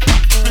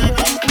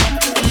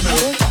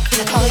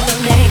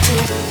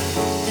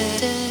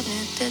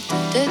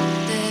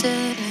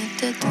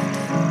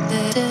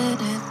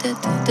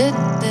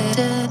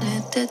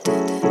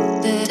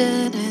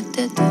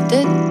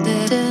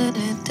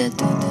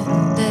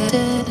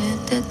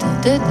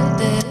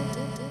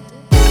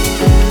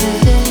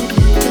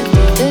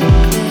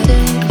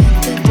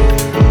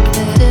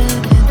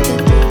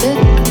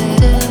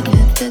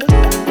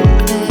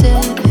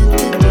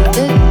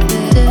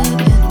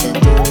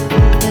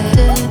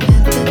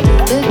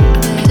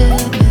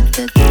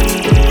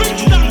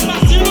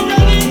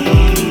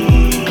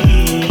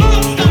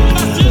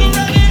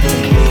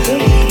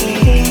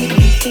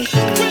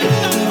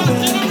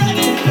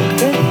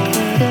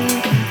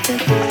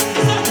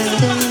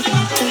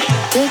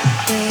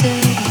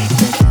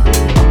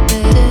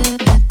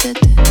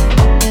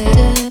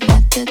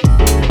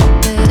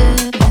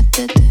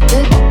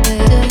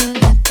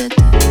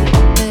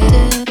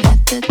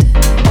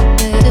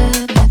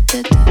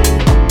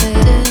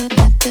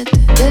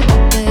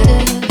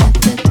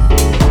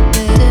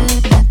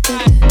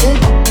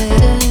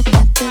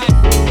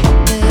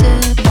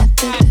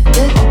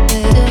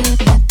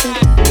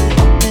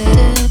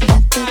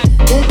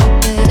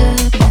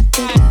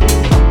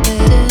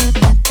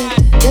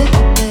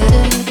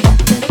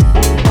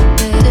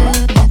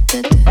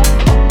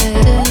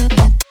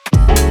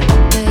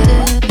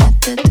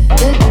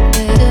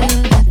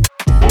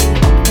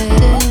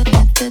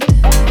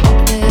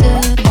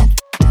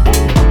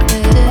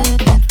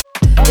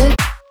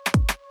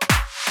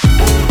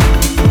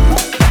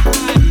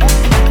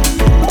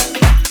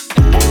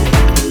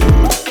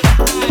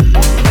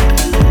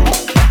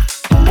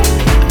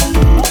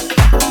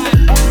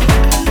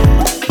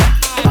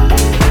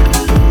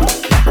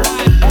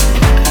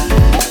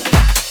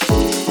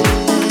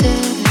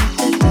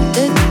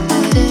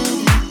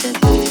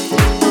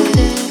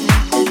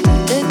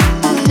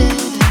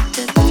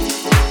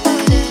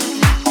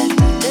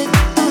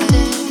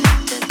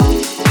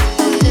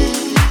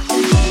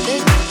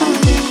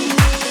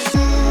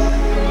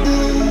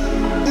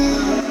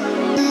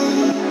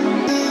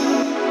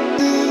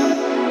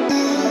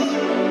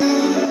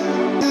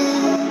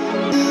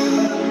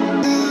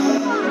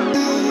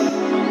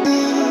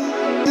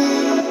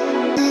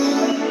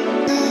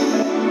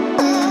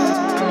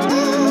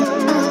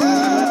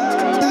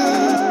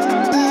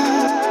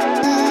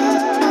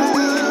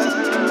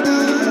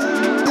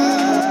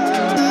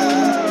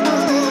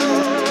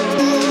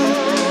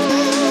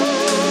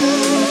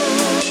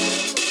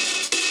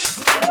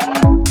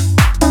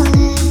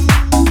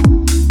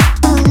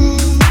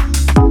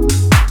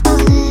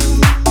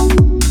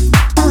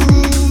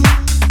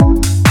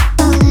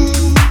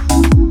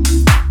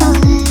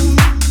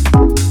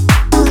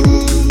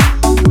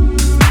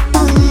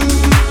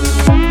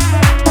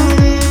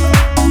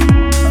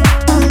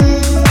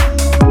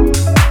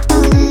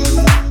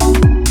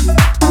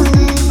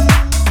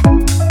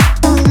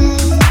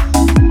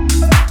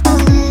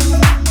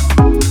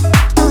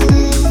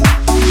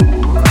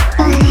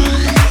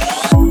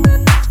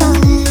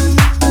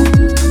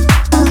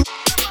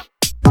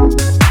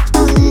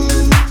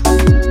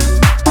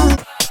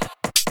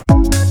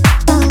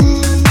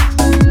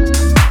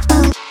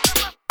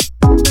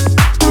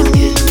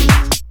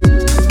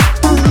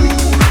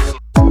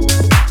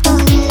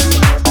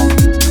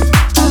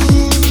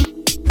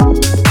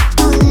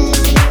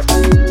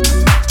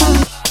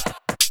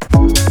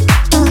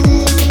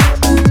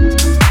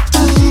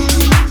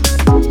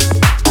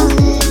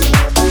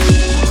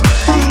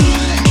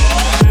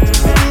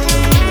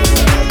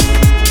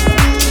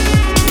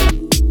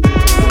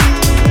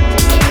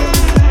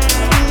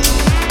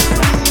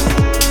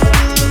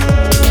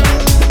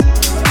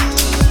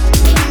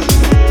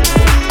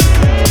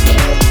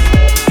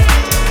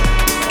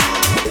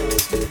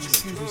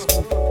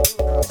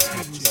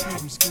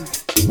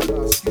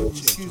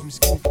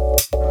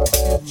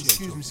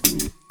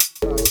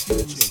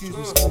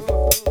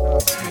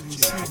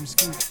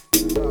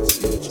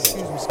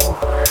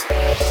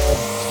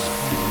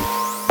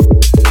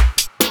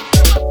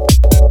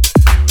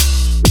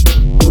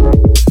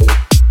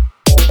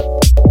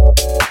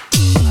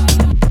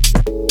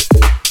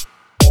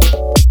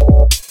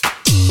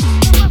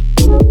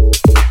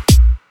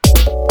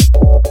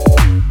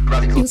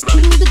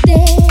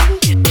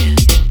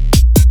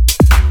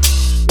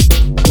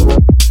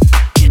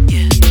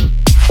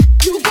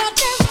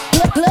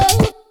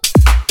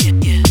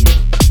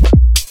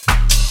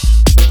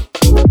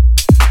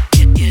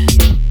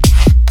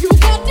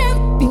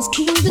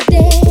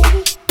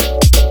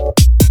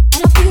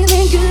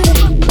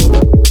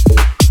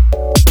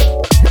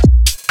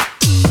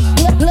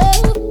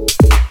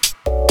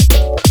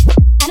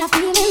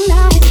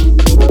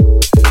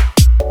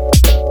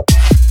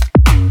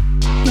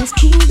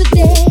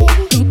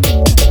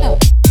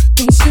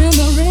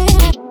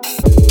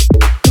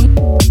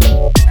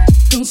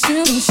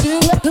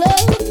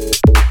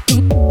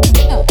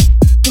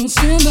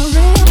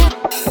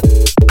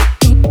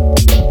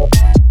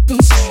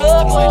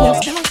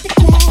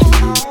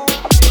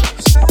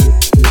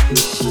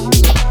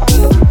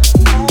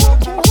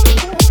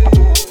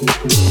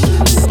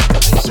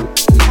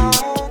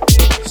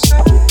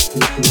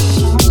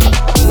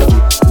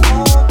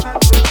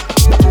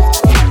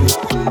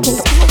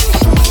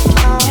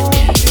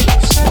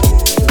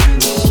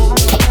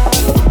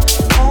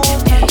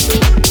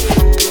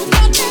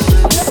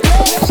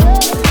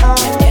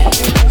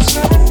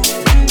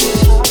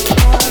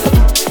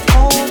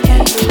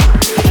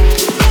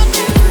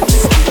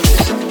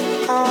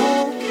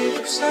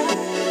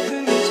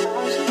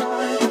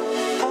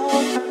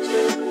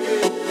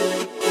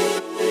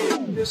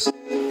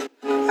 Listening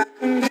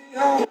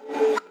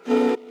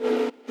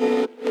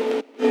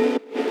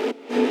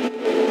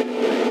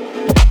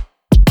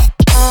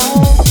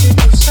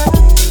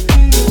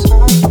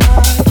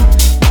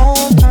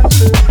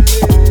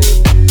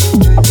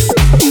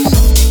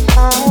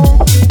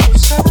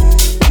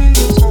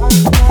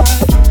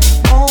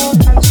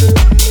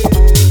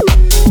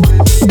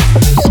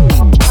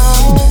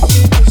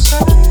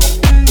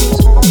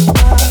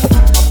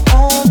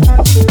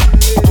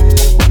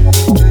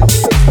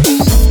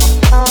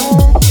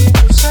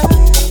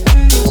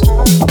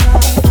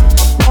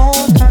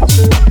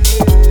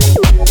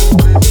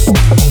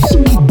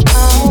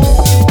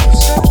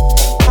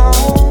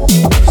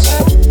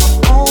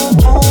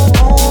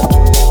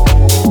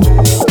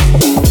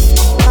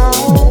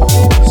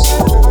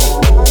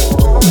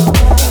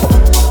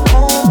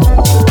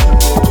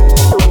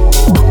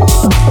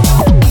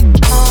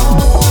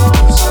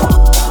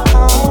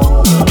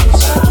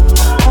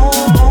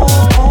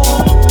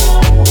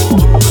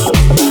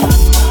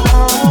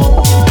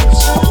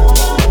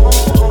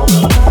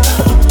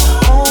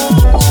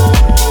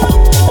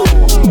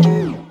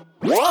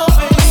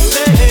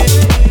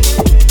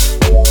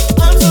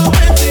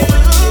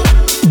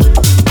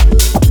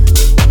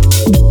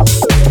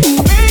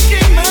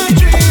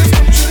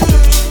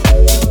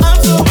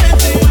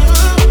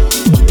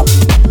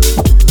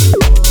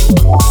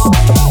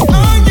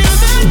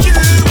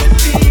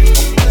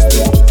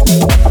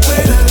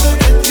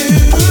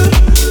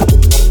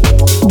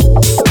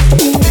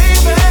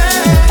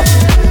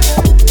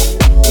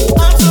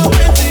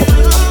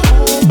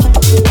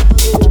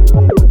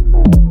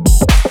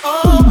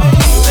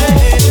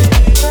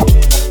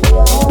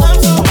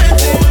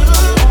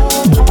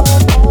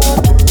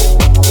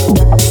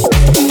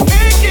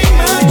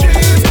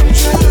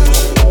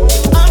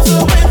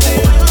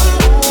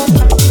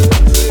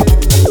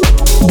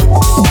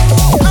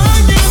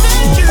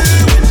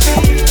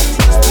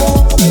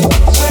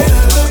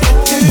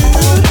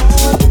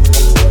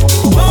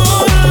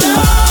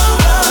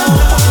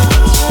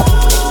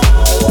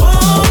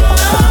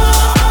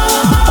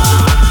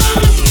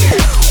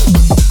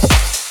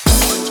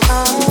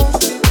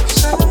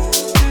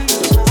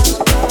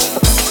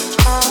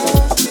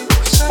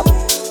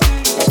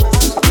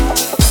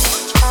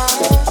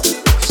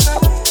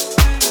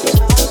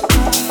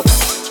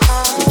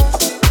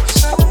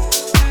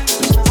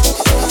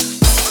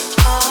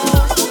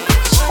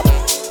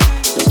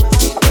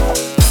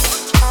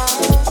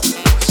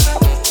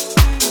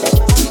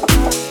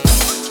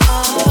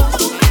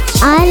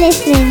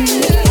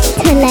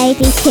to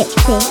Lady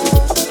Trixie.